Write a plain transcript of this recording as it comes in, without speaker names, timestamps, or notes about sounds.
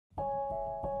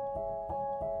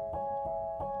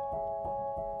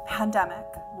Pandemic,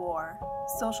 war,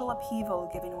 social upheaval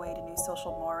giving way to new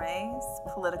social mores,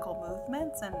 political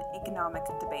movements, and economic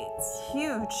debates.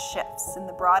 Huge shifts in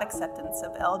the broad acceptance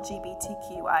of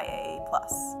LGBTQIA+.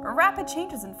 Rapid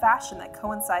changes in fashion that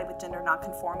coincide with gender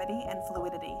nonconformity and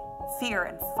fluidity. Fear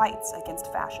and fights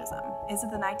against fascism. Is it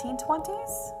the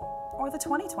 1920s? Or the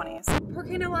 2020s? ¿Por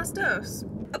qué no las dos?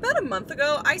 About a month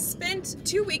ago, I spent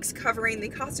 2 weeks covering the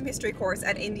costume history course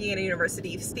at Indiana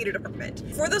University's theater department.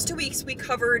 For those 2 weeks, we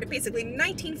covered basically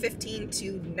 1915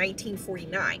 to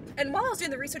 1949. And while I was doing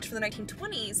the research for the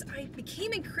 1920s, I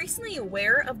became increasingly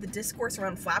aware of the discourse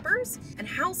around flappers and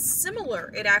how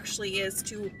similar it actually is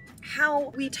to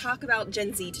how we talk about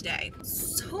Gen Z today.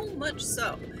 So much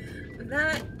so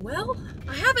that, well,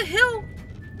 I have a hill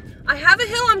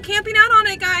I'm camping out on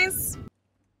it, guys.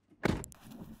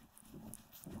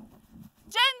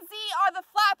 Gen Z are the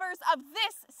flappers of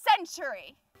this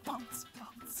century. Bounce,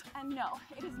 bounce. And no,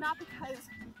 it is not because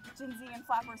Gen Z and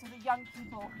flappers are the young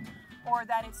people or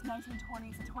that it's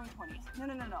 1920s and 2020s.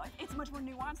 No. It's much more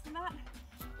nuanced than that.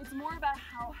 It's more about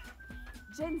how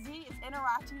Gen Z is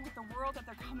interacting with the world that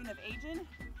they're coming of age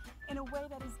in a way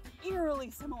that is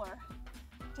eerily similar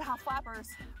to how flappers,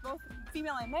 both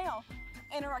female and male,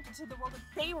 interacted to the world that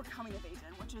they were coming of age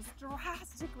in, which is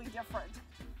drastically different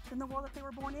than the world that they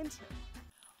were born into.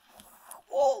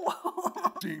 Oh!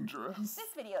 Dangerous.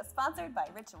 This video is sponsored by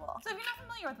Ritual. So if you're not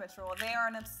familiar with Ritual, they are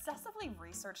an obsessively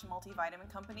researched multivitamin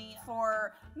company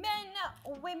for men,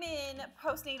 women,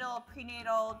 postnatal,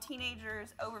 prenatal,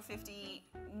 teenagers, over 50,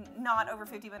 not over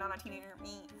 50 but not a teenager,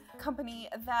 me. Company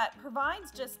that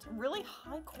provides just really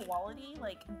high quality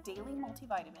like daily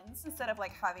multivitamins instead of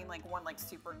like having like one like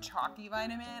super chalky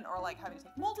vitamin or like having to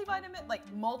take multivitamin, like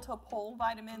multiple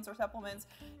vitamins or supplements.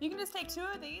 You can just take 2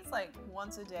 of these like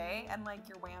once a day and like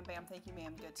you're wham bam thank you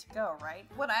ma'am good to go, right?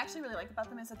 What I actually really like about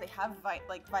them is that they have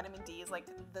like vitamin D is like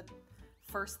the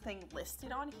first thing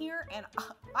listed on here, and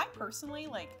I personally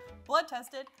like blood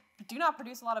tested, do not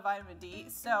produce a lot of vitamin D,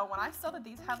 so when I saw that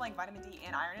these had like vitamin D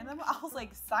and iron in them, I was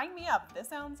like, sign me up, this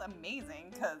sounds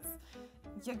amazing, because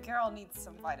your girl needs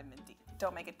some vitamin D.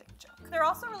 Don't make a dick joke. They're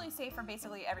also really safe for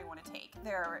basically everyone to take.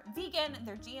 They're vegan,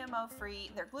 they're GMO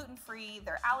free, they're gluten free,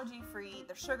 they're allergy free,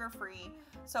 they're sugar free.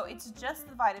 So it's just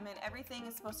the vitamin. Everything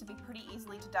is supposed to be pretty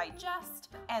easily to digest.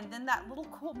 And then that little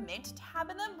cool mint tab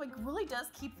in them like really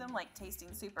does keep them like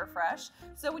tasting super fresh.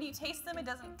 So when you taste them, it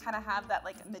doesn't kind of have that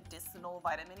like medicinal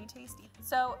vitamin-y taste.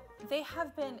 So they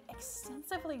have been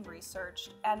extensively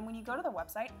researched, and when you go to their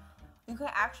website, you can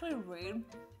actually read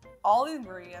all the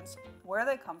ingredients, where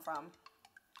they come from,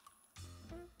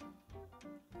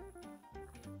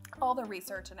 all the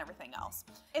research and everything else.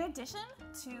 In addition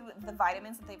to the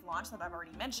vitamins that they've launched that I've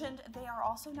already mentioned, they are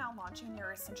also now launching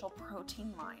their essential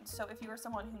protein line. So if you are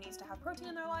someone who needs to have protein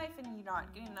in their life and you're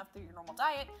not getting enough through your normal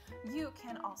diet, you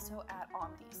can also add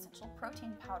on the essential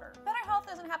protein powder. Better health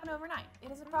doesn't happen overnight. It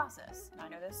is a process, and I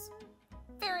know this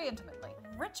very intimately.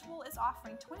 Ritual is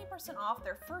offering 20% off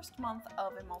their first month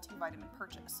of a multivitamin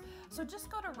purchase. So just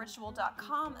go to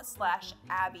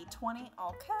ritual.com/Abby20,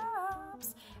 all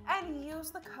caps, and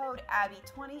use the code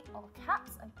Abby20, all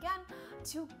caps again,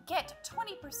 to get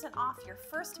 20% off your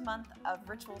first month of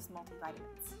Ritual's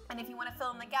multivitamins. And if you want to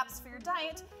fill in the gaps for your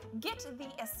diet, get the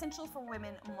Essential for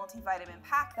Women multivitamin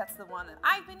pack. That's the one that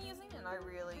I've been using and I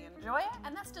really enjoy it.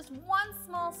 And that's just one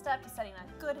small step to setting a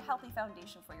good, healthy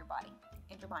foundation for your body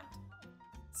and your mind.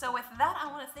 So with that, I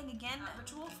want to thank again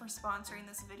Ritual for sponsoring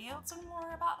this video. Some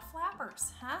more about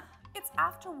flappers, huh? Its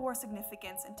after-war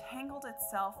significance entangled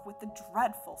itself with the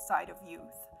dreadful side of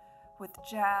youth, with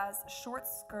jazz, short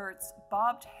skirts,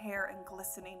 bobbed hair, and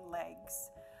glistening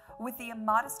legs, with the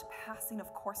immodest passing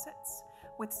of corsets,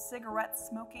 with cigarette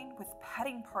smoking, with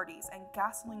petting parties and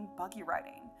gasoline buggy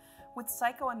riding, with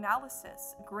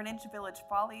psychoanalysis, Greenwich Village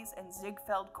Follies, and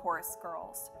Ziegfeld chorus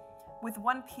girls, with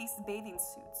one-piece bathing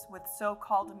suits, with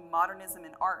so-called modernism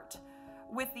in art,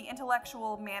 with the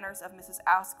intellectual manners of Mrs.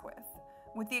 Asquith,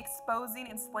 with the exposing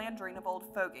and slandering of old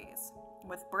fogies,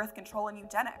 with birth control and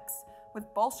eugenics,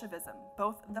 with Bolshevism,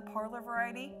 both the parlor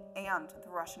variety and the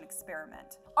Russian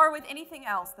experiment, or with anything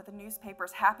else that the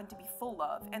newspapers happen to be full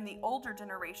of and the older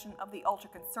generation of the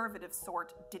ultra-conservative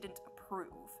sort didn't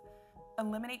approve.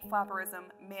 Eliminate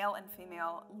Flapperism, Male and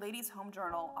Female, Ladies' Home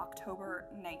Journal, October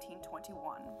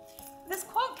 1921. This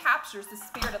quote captures the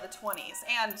spirit of the 20s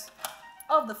and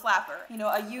of the flapper. You know,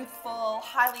 a youthful,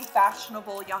 highly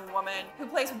fashionable young woman who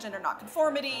plays with gender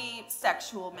nonconformity,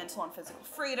 sexual, mental, and physical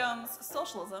freedoms,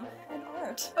 socialism, and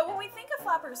art. But when we think of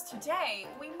flappers today,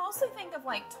 we mostly think of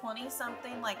like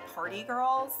 20-something like party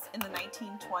girls in the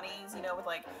 1920s, you know, with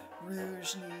like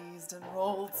rouge-knees and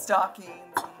rolled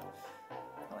stockings and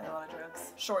Definitely a lot of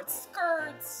drugs. Short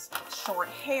skirts, short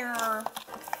hair,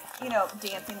 you know,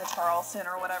 dancing the Charleston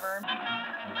or whatever.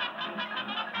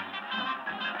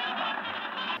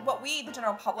 What we, the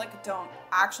general public, don't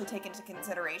actually take into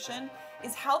consideration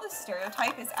is how this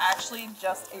stereotype is actually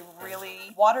just a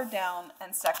really watered down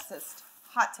and sexist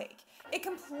hot take. It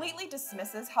completely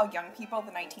dismisses how young people of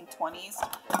the 1920s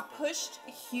pushed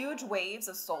huge waves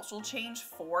of social change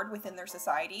forward within their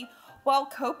society while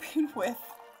coping with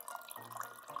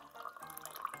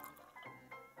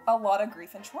a lot of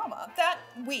grief and trauma that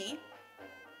we,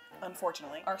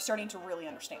 unfortunately, are starting to really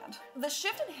understand. The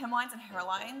shift in hemlines and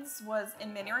hairlines was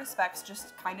in many respects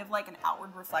just kind of like an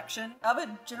outward reflection of a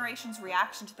generation's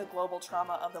reaction to the global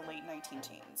trauma of the late 19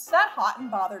 teens. That hot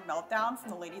and bothered meltdown from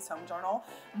the Ladies' Home Journal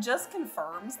just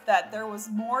confirms that there was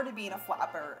more to being a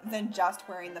flapper than just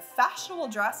wearing the fashionable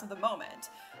dress of the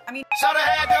moment. I mean,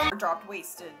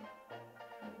 dropped-waisted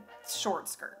short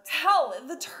skirts. Hell,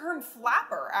 the term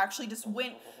flapper actually just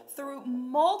went through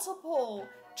multiple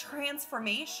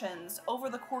transformations over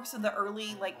the course of the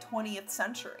early 20th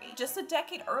century. Just a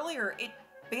decade earlier, it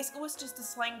basically was just a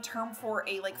slang term for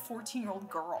a 14-year-old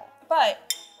girl.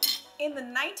 But in the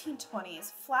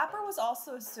 1920s, flapper was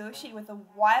also associated with a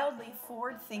wildly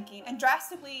forward-thinking and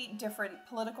drastically different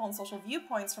political and social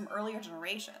viewpoints from earlier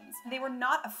generations. They were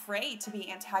not afraid to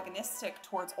be antagonistic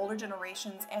towards older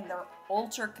generations and their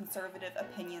ultra-conservative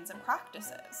opinions and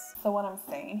practices. So what I'm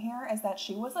saying here is that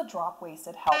she was a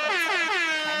drop-waisted hell.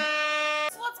 Okay?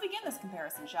 So let's begin this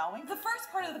comparison, shall we? The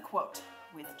first part of the quote,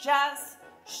 with jazz,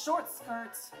 short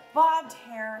skirts, bobbed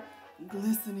hair,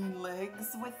 glistening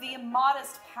legs, with the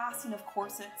immodest passing of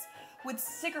corsets, with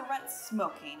cigarette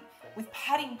smoking, with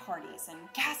petting parties and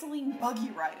gasoline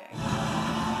buggy riding.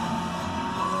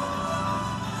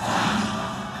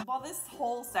 While this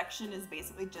whole section is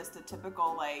basically just a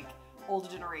typical older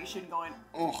generation going,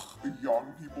 ugh,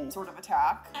 young people sort of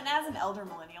attack. And as an elder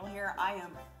millennial here, I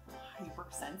am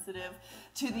hypersensitive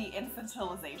to the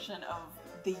infantilization of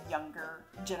the younger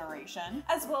generation,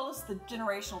 as well as the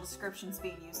generational descriptions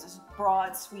being used as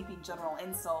broad, sweeping general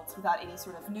insults without any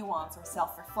sort of nuance or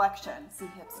self-reflection. See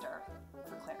hipster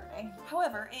for clarity.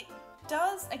 However, it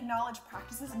does acknowledge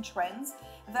practices and trends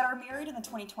that are mirrored in the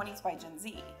 2020s by Gen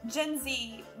Z. Gen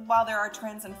Z, while there are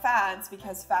trends and fads,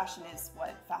 because fashion is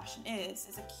what fashion is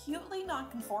acutely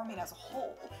non-conforming as a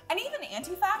whole. And even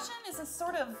anti-fashion is a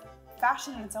sort of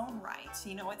fashion in its own right.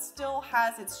 You know, it still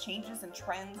has its changes and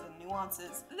trends and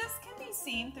nuances. This can be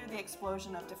seen through the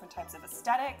explosion of different types of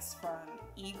aesthetics, from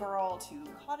e-girl to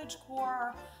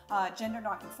cottagecore, gender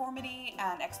nonconformity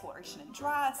and exploration in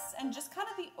dress, and just kind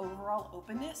of the overall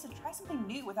openness to try something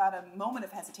new without a moment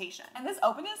of hesitation. And this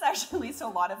openness actually leads to a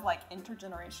lot of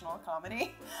intergenerational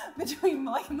comedy between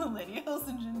millennials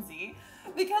and Gen Z,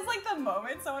 because the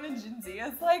moment someone in Gen Z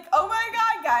is like, oh my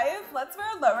god guys, let's wear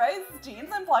low-rise jeans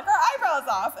and pluck our eyebrows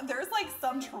off, and there's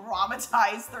some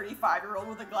traumatized 35-year-old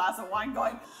with a glass of wine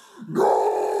going,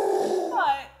 no!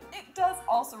 But it does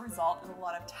also result in a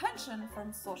lot of tension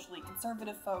from socially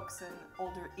conservative folks and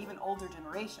even older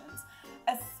generations,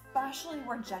 especially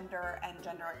where gender and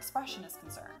gender expression is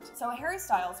concerned. So Harry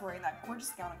Styles wearing that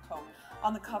gorgeous gown and coat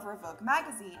on the cover of Vogue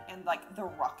magazine and the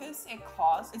ruckus it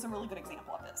caused is a really good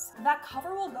example of this. That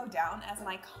cover will go down as an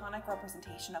iconic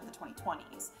representation of the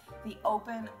 2020s, the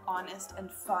open, honest, and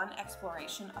fun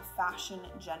exploration of fashion,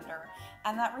 gender,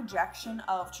 and that rejection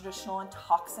of traditional and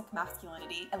toxic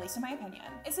masculinity, at least in my opinion.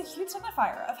 It's a huge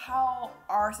signifier of how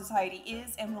our society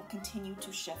is and will continue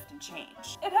to shift and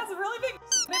change. It has a really big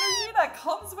energy that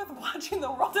comes with watching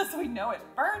the world as we know it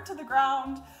burn to the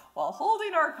ground while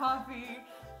holding our coffee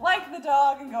like the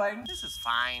dog and going, this is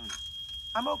fine.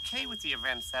 I'm okay with the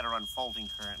events that are unfolding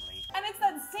currently. And it's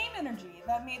that same energy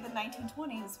that made the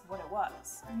 1920s what it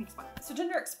was. Let me explain. So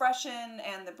gender expression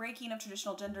and the breaking of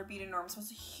traditional gender beauty norms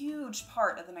was a huge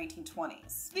part of the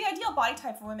 1920s. The ideal body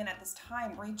type for women at this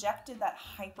time rejected that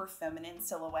hyper-feminine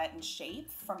silhouette and shape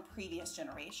from previous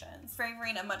generations,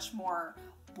 favoring a much more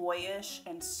boyish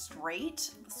and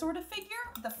straight sort of figure.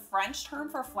 The French term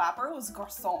for flapper was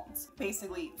garçons,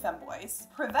 basically femboys.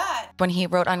 Prevette, when he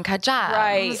wrote Uncut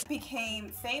Gems, became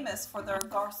famous for their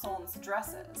garçons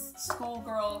dresses,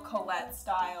 schoolgirl Colette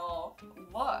style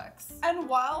looks. And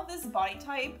while this body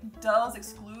type does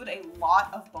exclude a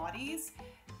lot of bodies,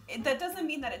 that doesn't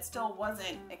mean that it still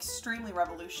wasn't extremely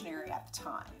revolutionary at the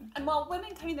time. And while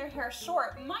women cutting their hair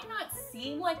short might not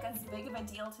seem like as big of a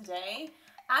deal today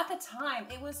At the time,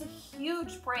 it was a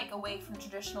huge break away from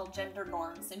traditional gender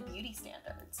norms and beauty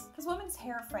standards. Because women's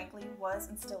hair, frankly, was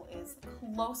and still is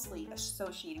closely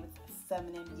associated with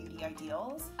feminine beauty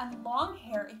ideals, and long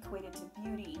hair equated to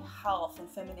beauty, health, and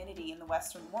femininity in the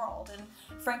Western world, and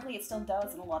frankly, it still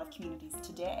does in a lot of communities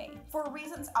today. For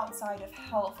reasons outside of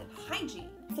health and hygiene,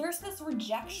 there's this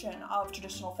rejection of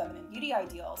traditional feminine beauty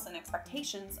ideals and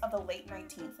expectations of the late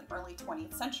 19th and early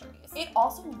 20th centuries. It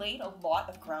also laid a lot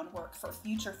of groundwork for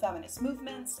future feminist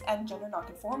movements and gender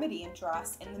nonconformity in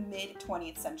dress in the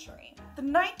mid-20th century. The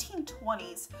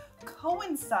 1920s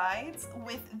coincides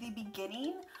with the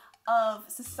beginning of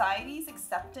society's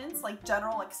acceptance, like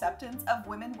general acceptance of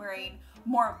women wearing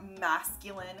more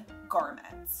masculine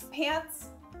garments. Pants,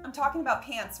 I'm talking about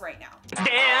pants right now.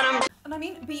 Damn. And I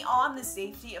mean beyond the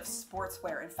safety of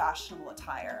sportswear and fashionable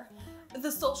attire.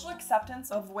 The social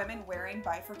acceptance of women wearing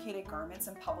bifurcated garments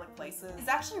in public places is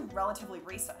actually relatively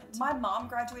recent. My mom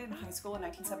graduated in high school in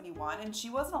 1971 and she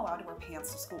wasn't allowed to wear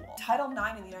pants to school. Title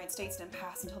IX in the United States didn't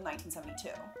pass until 1972.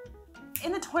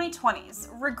 In the 2020s,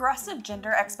 regressive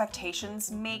gender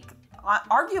expectations make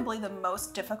arguably the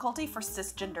most difficulty for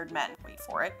cisgendered men. Wait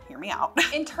for it, hear me out.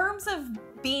 In terms of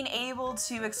being able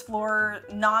to explore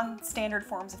non-standard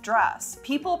forms of dress,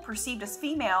 people perceived as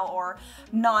female or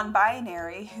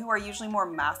non-binary, who are usually more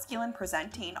masculine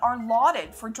presenting, are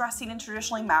lauded for dressing in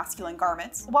traditionally masculine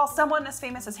garments, while someone as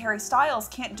famous as Harry Styles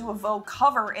can't do a Vogue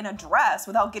cover in a dress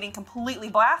without getting completely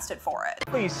blasted for it.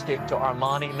 Please stick to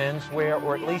Armani menswear,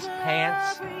 or at least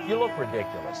pants. You look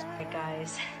ridiculous. Hey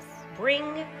guys.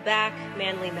 Bring back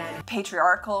manly men.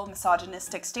 Patriarchal,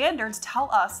 misogynistic standards tell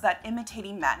us that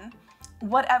imitating men,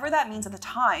 whatever that means at the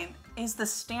time, is the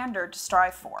standard to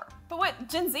strive for. But what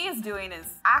Gen Z is doing is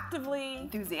actively,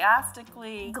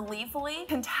 enthusiastically, gleefully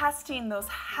contesting those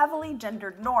heavily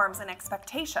gendered norms and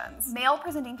expectations.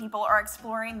 Male-presenting people are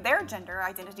exploring their gender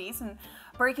identities and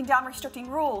breaking down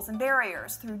restricting rules and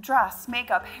barriers through dress,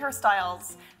 makeup,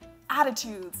 hairstyles,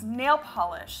 attitudes, nail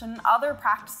polish, and other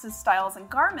practices, styles, and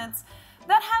garments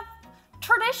that have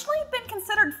traditionally been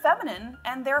considered feminine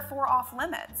and therefore off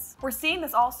limits. We're seeing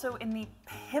this also in the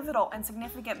pivotal and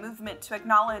significant movement to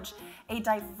acknowledge a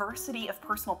diversity of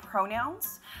personal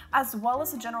pronouns, as well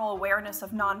as a general awareness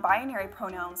of non-binary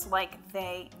pronouns like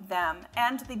they, them,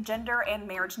 and the gender and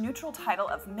marriage neutral title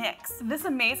of mix. This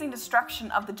amazing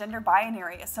destruction of the gender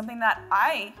binary is something that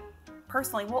I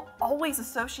personally will always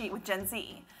associate with Gen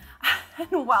Z.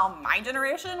 And while my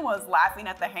generation was laughing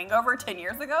at The Hangover 10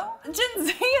 years ago, Gen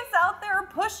Z is out there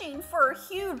pushing for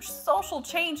huge social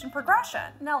change and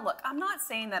progression. Now look, I'm not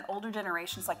saying that older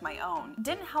generations like my own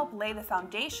didn't help lay the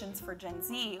foundations for Gen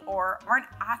Z or aren't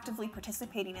actively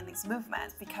participating in these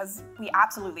movements, because we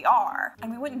absolutely are,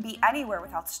 and we wouldn't be anywhere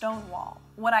without Stonewall.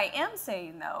 What I am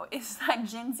saying though is that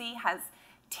Gen Z has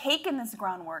taken this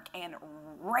groundwork and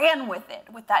ran with it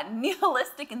with that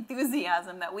nihilistic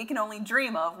enthusiasm that we can only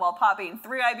dream of while popping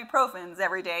 3 ibuprofens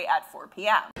every day at 4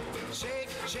 p.m. Shake,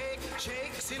 shake,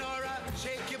 shake, Sinora,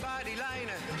 shake your body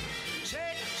liner. Shake,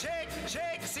 shake,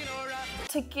 shake, Sinora.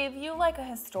 To give you like a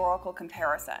historical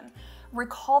comparison,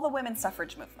 recall the women's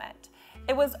suffrage movement.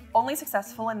 It was only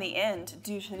successful in the end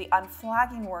due to the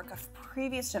unflagging work of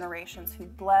previous generations who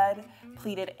bled,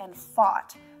 pleaded, and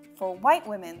fought for white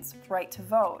women's right to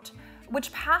vote,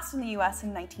 which passed in the US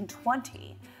in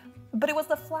 1920. But it was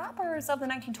the flappers of the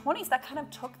 1920s that kind of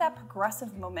took that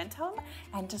progressive momentum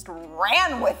and just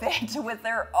ran with it with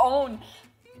their own,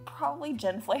 probably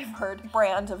gin-flavored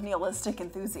brand of nihilistic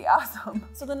enthusiasm.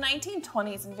 So the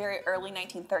 1920s and very early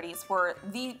 1930s were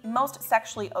the most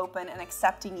sexually open and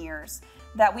accepting years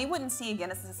that we wouldn't see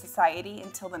again as a society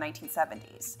until the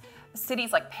 1970s.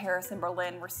 Cities like Paris and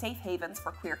Berlin were safe havens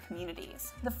for queer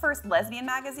communities. The first lesbian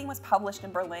magazine was published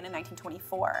in Berlin in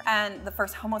 1924, and the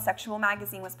first homosexual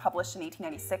magazine was published in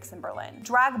 1896 in Berlin.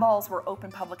 Drag balls were open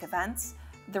public events.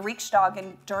 The Reichstag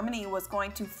in Germany was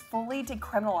going to fully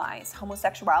decriminalize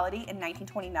homosexuality in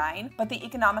 1929, but the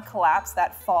economic collapse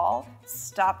that fall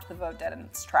stopped the vote dead in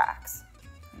its tracks.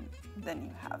 And then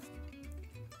you have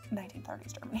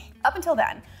 1930s Germany. Up until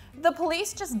then, the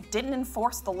police just didn't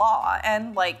enforce the law,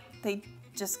 and they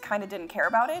just kind of didn't care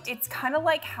about it. It's kind of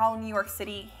like how New York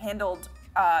City handled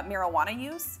marijuana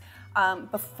use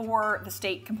before the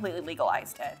state completely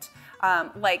legalized it.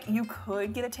 You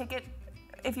could get a ticket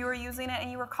if you were using it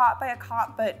and you were caught by a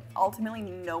cop, but ultimately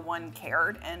no one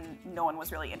cared and no one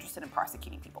was really interested in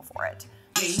prosecuting people for it.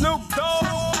 Snoop Dogg.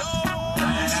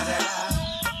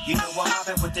 You know what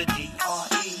happened with the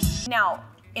D.R.E. Now,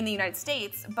 in the United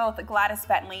States, both Gladys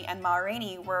Bentley and Ma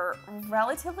Rainey were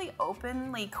relatively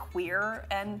openly queer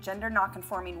and gender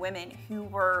nonconforming women who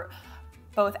were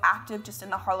both active just in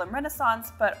the Harlem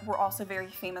Renaissance, but were also very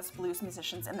famous blues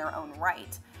musicians in their own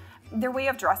right. Their way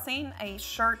of dressing, a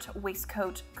shirt,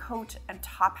 waistcoat, coat, and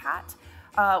top hat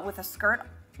with a skirt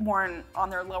worn on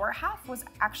their lower half, was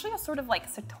actually a sort of like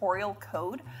sartorial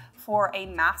code for a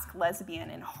masked lesbian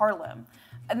in Harlem.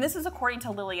 And this is according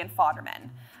to Lillian Fodderman.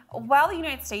 While the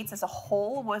United States as a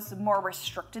whole was more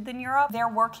restricted than Europe, there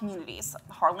were communities,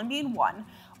 Harlem being one,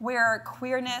 where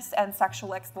queerness and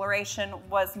sexual exploration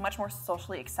was much more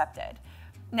socially accepted.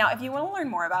 Now, if you want to learn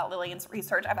more about Lillian's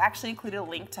research, I've actually included a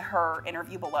link to her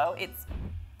interview below. It's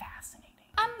fascinating.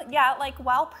 Yeah, like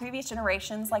while previous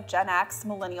generations like Gen X,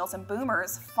 Millennials, and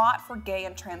Boomers fought for gay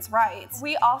and trans rights,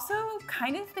 we also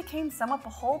kind of became somewhat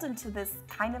beholden to this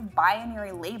kind of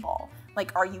binary label.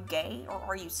 Like, are you gay or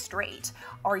are you straight?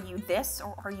 Are you this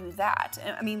or are you that?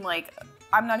 I mean, like,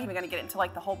 I'm not even gonna get into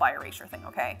like the whole bi-erasure thing,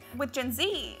 okay? With Gen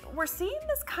Z, we're seeing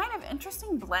this kind of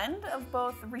interesting blend of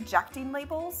both rejecting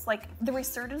labels, like the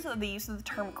resurgence of the use of the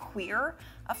term queer,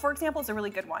 for example, is a really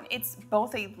good one. It's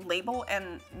both a label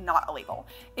and not a label.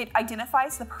 It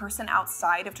identifies the person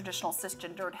outside of traditional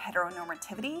cisgendered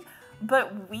heteronormativity,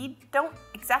 but we don't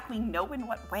exactly know in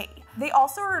what way. They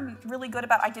also are really good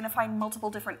about identifying multiple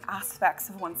different aspects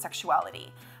of one's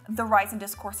sexuality. The rise in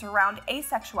discourse around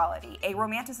asexuality,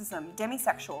 aromanticism,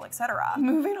 demisexual, etc.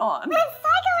 Moving on. With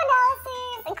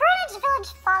psychoanalyses, greenwich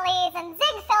village follies, and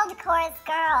zig-filled chorus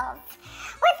girls.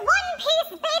 With one-piece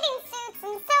bathing suits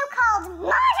and so-called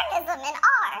modernism in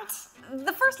art.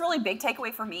 The first really big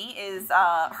takeaway for me is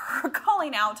her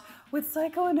calling out with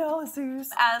psychoanalysis,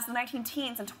 as the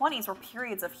 19-teens and 20s were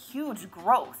periods of huge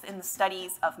growth in the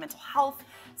studies of mental health,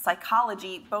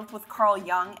 psychology, both with Carl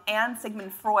Jung and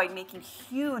Sigmund Freud making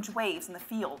huge waves in the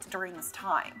field during this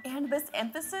time. And this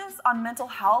emphasis on mental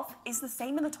health is the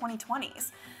same in the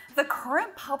 2020s. The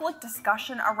current public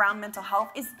discussion around mental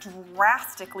health is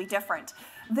drastically different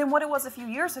than what it was a few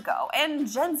years ago, and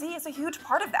Gen Z is a huge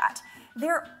part of that.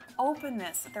 Their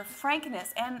openness, their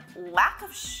frankness, and lack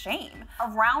of shame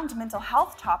around mental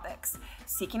health topics,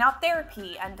 seeking out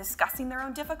therapy, and discussing their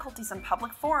own difficulties in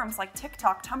public forums like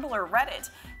TikTok, Tumblr, Reddit,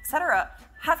 etc.,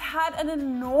 have had an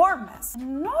enormous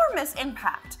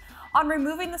impact on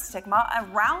removing the stigma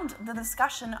around the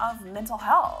discussion of mental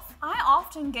health. I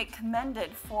often get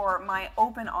commended for my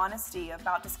open honesty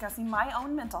about discussing my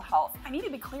own mental health. I need to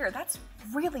be clear, that's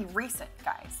really recent,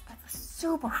 guys. That's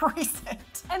super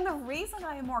recent. And the reason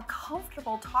I am more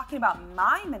comfortable talking about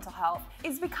my mental health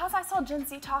is because I saw Gen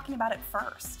Z talking about it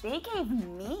first. They gave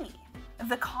me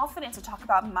the confidence to talk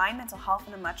about my mental health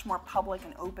in a much more public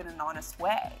and open and honest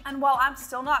way. And while I'm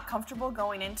still not comfortable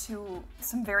going into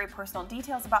some very personal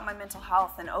details about my mental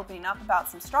health and opening up about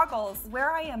some struggles,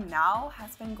 where I am now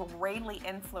has been greatly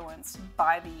influenced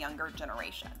by the younger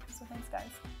generation. So thanks, guys.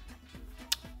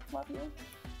 Love you.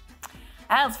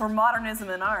 As for modernism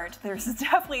in art, there's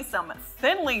definitely some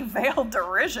thinly veiled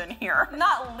derision here.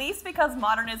 Not least because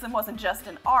modernism wasn't just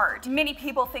in art. Many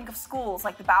people think of schools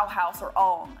like the Bauhaus or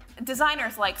Ulm,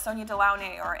 designers like Sonia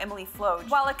Delaunay or Emily Floge.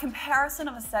 While a comparison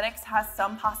of aesthetics has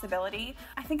some possibility,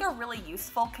 I think a really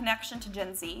useful connection to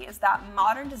Gen Z is that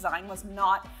modern design was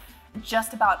not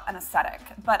just about an aesthetic,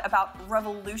 but about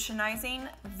revolutionizing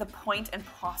the point and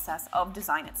process of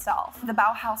design itself. The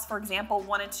Bauhaus, for example,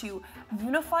 wanted to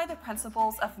unify the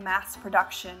principles of mass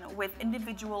production with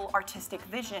individual artistic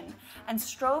vision and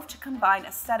strove to combine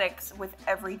aesthetics with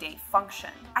everyday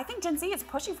function. I think Gen Z is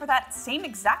pushing for that same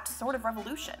exact sort of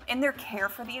revolution in their care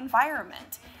for the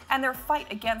environment and their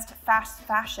fight against fast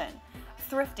fashion.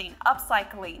 Thrifting,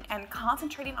 upcycling, and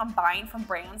concentrating on buying from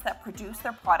brands that produce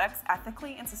their products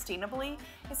ethically and sustainably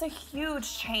is a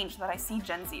huge change that I see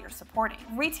Gen Z are supporting.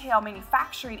 Retail,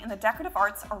 manufacturing, and the decorative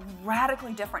arts are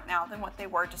radically different now than what they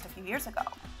were just a few years ago.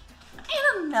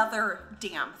 And another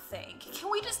damn thing, can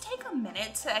we just take a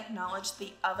minute to acknowledge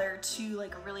the other two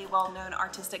really well-known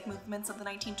artistic movements of the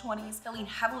 1920s that lean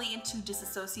heavily into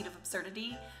disassociative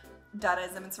absurdity?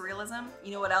 Dadaism and Surrealism.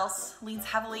 You know what else leans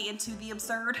heavily into the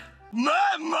absurd?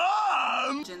 My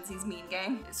mom! Gen Z's Mean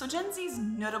Gang. So Gen Z's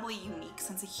notably unique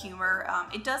sense of humor,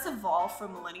 it does evolve from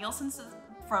the millennial sense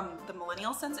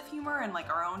of humor and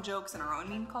our own jokes and our own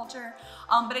meme culture,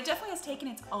 but it definitely has taken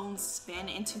its own spin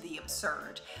into the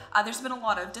absurd. There's been a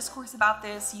lot of discourse about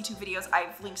this, YouTube videos.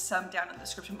 I've linked some down in the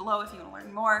description below if you want to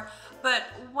learn more, but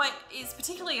what is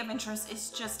particularly of interest is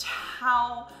just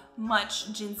how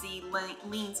much Gen Z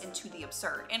leans into the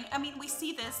absurd. And I mean, we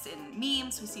see this in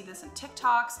memes, we see this in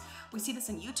TikToks, we see this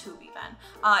in YouTube even.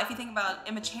 If you think about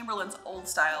Emma Chamberlain's old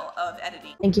style of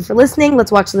editing. Thank you for listening.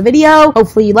 Let's watch the video.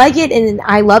 Hopefully you like it, and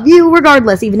I love you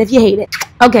regardless, even if you hate it.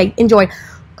 Okay, enjoy.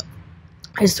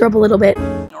 I just throw up a little bit.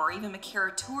 Or even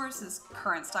Makira Tours'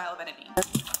 current style of editing.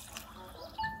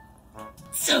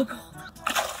 So cold.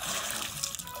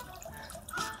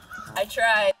 I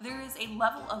tried. There is a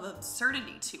level of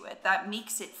absurdity to it that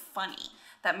makes it funny,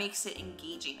 that makes it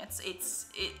engaging. And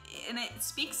it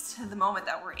speaks to the moment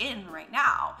that we're in right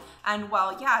now. And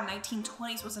while, yeah,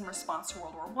 1920s was in response to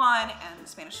World War I and the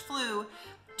Spanish flu,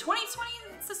 2020,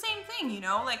 it's the same thing, you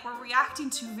know? Like, we're reacting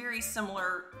to very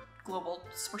similar global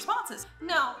responses.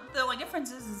 Now, the only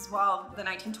difference is while the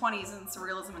 1920s and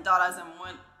surrealism and Dadaism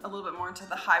went a little bit more into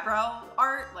the highbrow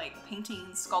art, like painting,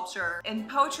 sculpture, and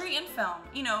poetry and film,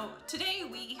 you know, today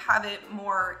we have it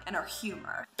more in our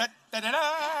humor. Da, da, da,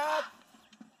 da.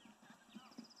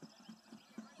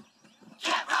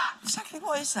 Camp Rock! Exactly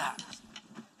what is that?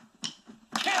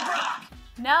 Camp Rock!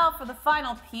 Now for the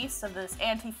final piece of this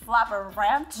anti-flapper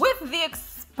rant. With the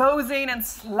exposing and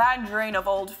slandering of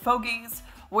old fogies,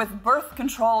 with birth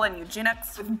control and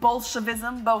eugenics, with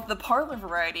Bolshevism, both the parlor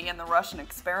variety and the Russian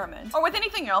experiment, or with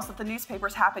anything else that the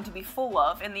newspapers happen to be full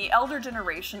of and the elder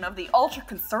generation of the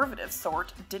ultra-conservative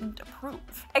sort didn't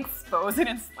approve. Exposing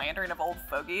and slandering of old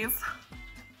fogies.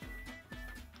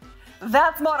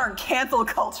 That's modern cancel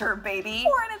culture, baby.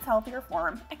 Or in its healthier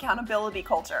form, accountability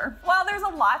culture. While there's a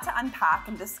lot to unpack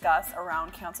and discuss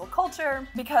around cancel culture,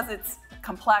 because it's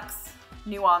complex,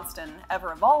 nuanced, and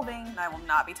ever-evolving, and I will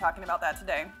not be talking about that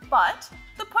today. But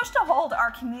the push to hold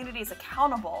our communities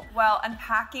accountable while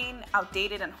unpacking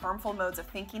outdated and harmful modes of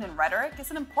thinking and rhetoric is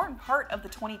an important part of the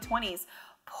 2020s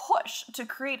push to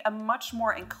create a much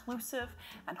more inclusive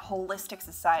and holistic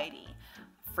society,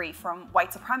 free from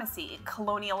white supremacy,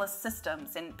 colonialist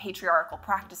systems, and patriarchal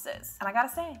practices. And I gotta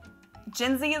say,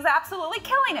 Gen Z is absolutely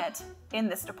killing it in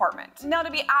this department. Now, to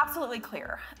be absolutely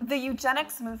clear, the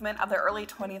eugenics movement of the early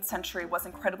 20th century was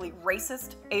incredibly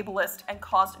racist, ableist, and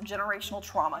caused generational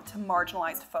trauma to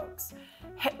marginalized folks.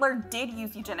 Hitler did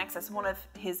use eugenics as one of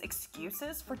his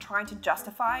excuses for trying to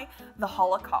justify the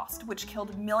Holocaust, which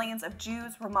killed millions of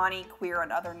Jews, Romani, queer,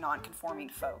 and other non-conforming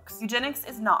folks. Eugenics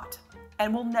is not,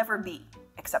 and will never be,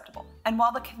 acceptable. And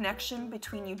while the connection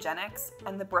between eugenics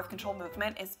and the birth control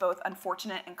movement is both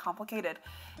unfortunate and complicated,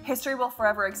 history will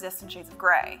forever exist in shades of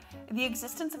gray. The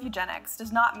existence of eugenics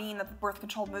does not mean that the birth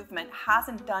control movement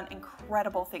hasn't done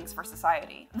incredible things for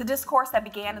society. The discourse that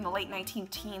began in the late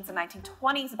 19-teens and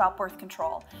 1920s about birth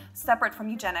control, separate from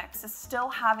eugenics, is still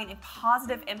having a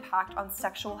positive impact on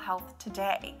sexual health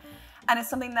today, and is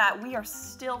something that we are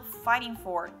still fighting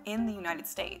for in the United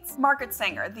States. Margaret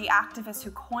Sanger, the activist who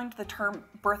coined the term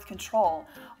birth control,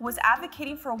 was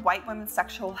advocating for white women's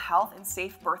sexual health and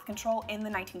safe birth control in the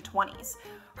 1920s.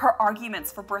 Her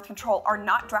arguments for birth control are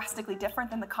not drastically different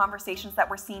than the conversations that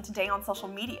we're seeing today on social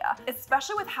media,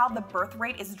 especially with how the birth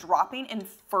rate is dropping in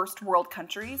first world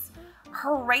countries.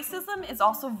 Her racism is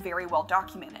also very well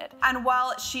documented. And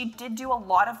while she did do a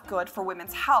lot of good for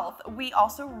women's health, we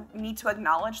also need to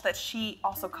acknowledge that she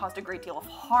also caused a great deal of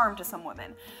harm to some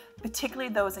women, particularly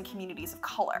those in communities of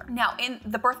color. Now, in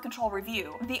the birth control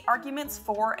review, the arguments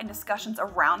for and discussions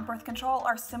around birth control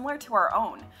are similar to our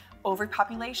own.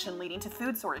 Overpopulation leading to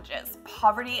food shortages,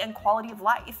 poverty and quality of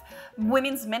life,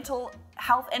 women's mental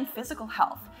health and physical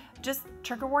health. Just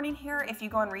trigger warning here, if you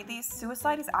go and read these,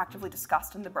 suicide is actively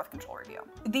discussed in the birth control review.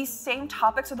 These same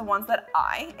topics are the ones that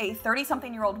I, a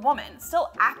 30-something-year-old woman, still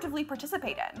actively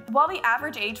participate in. While the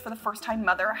average age for the first-time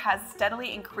mother has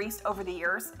steadily increased over the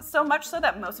years, so much so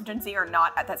that most of Gen Z are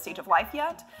not at that stage of life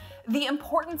yet, the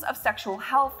importance of sexual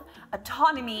health,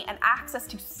 autonomy, and access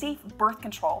to safe birth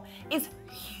control is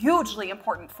hugely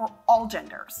important for all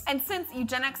genders. And since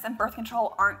eugenics and birth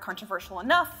control aren't controversial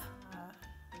enough,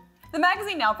 the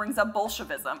magazine now brings up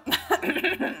Bolshevism.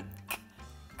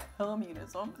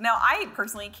 Communism. Now, I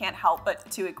personally can't help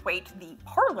but to equate the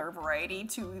parlor variety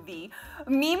to the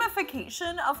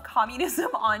memification of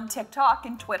communism on TikTok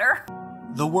and Twitter.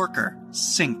 The worker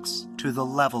sinks to the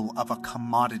level of a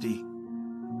commodity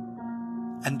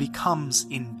and becomes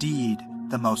indeed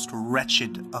the most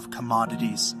wretched of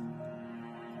commodities.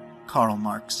 Karl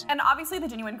Marx. And obviously the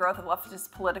genuine growth of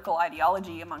leftist political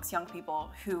ideology amongst young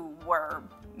people who were,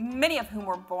 many of whom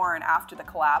were born after the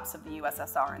collapse of the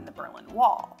USSR and the Berlin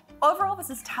Wall. Overall, this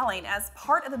is telling as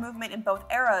part of the movement in both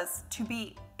eras to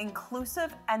be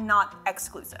inclusive and not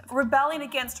exclusive. Rebelling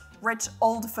against rich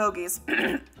old fogies,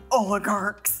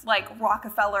 oligarchs like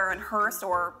Rockefeller and Hearst,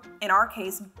 or in our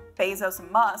case, Bezos and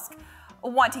Musk,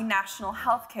 wanting national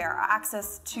health care,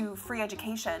 access to free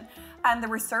education, and the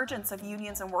resurgence of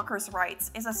unions and workers'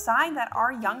 rights is a sign that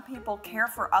our young people care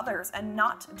for others and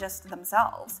not just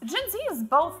themselves. Gen Z is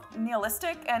both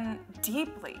nihilistic and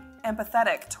deeply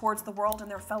empathetic towards the world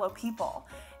and their fellow people.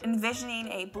 Envisioning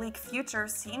a bleak future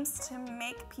seems to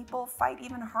make people fight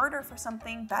even harder for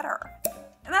something better.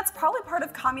 And that's probably part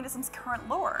of communism's current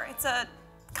lure. It's a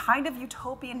kind of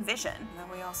utopian vision.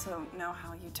 Though we also know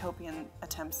how utopian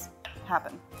attempts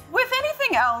happen. With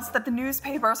anything else that the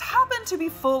newspapers happen to be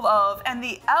full of and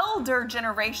the elder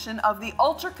generation of the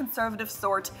ultra-conservative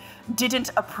sort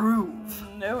didn't approve.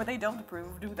 No, they don't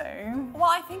approve, do they? Well,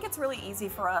 I think it's really easy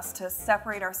for us to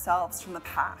separate ourselves from the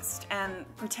past and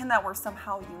pretend that we're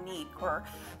somehow unique or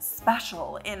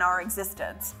special in our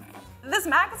existence. This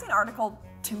magazine article,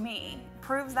 to me,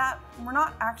 proves that we're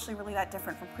not actually really that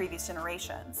different from previous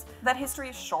generations. That history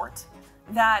is short,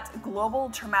 that global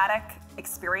traumatic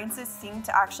experiences seem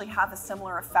to actually have a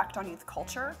similar effect on youth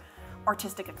culture,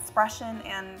 artistic expression,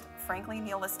 and frankly,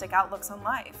 nihilistic outlooks on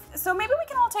life. So maybe we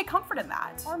can all take comfort in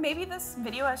that. Or maybe this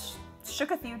video has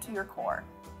shooketh you to your core.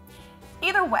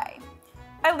 Either way,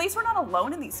 at least we're not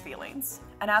alone in these feelings.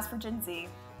 And as for Gen Z,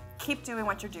 keep doing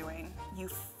what you're doing, you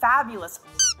fabulous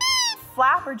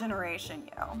flapper generation,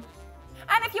 you.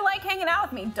 And if you like hanging out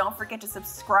with me, don't forget to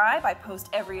subscribe. I post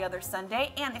every other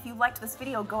Sunday. And if you liked this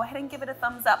video, go ahead and give it a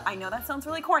thumbs up. I know that sounds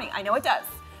really corny. I know it does.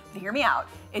 But hear me out.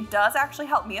 It does actually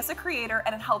help me as a creator,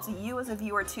 and it helps you as a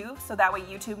viewer too, so that way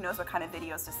YouTube knows what kind of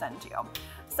videos to send you.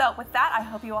 So with that, I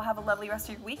hope you all have a lovely rest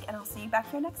of your week, and I'll see you back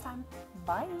here next time.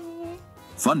 Bye.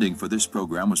 Funding for this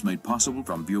program was made possible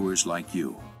from viewers like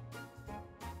you.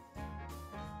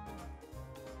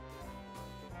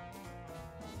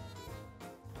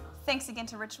 Thanks again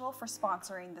to Ritual for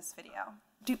sponsoring this video.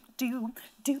 Do do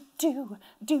do do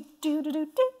do do do do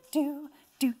do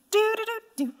do do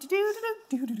do do do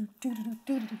do do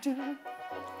do do do.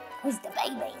 Who's the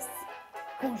babies?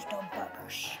 Who's the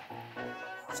burgers?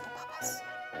 Who's the papas?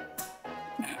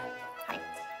 Hi.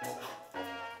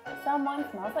 Someone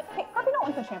smells like. Hey, probably don't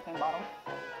want the champagne bottle.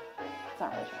 It's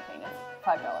not really champagne. It's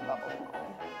 $5 bubbles.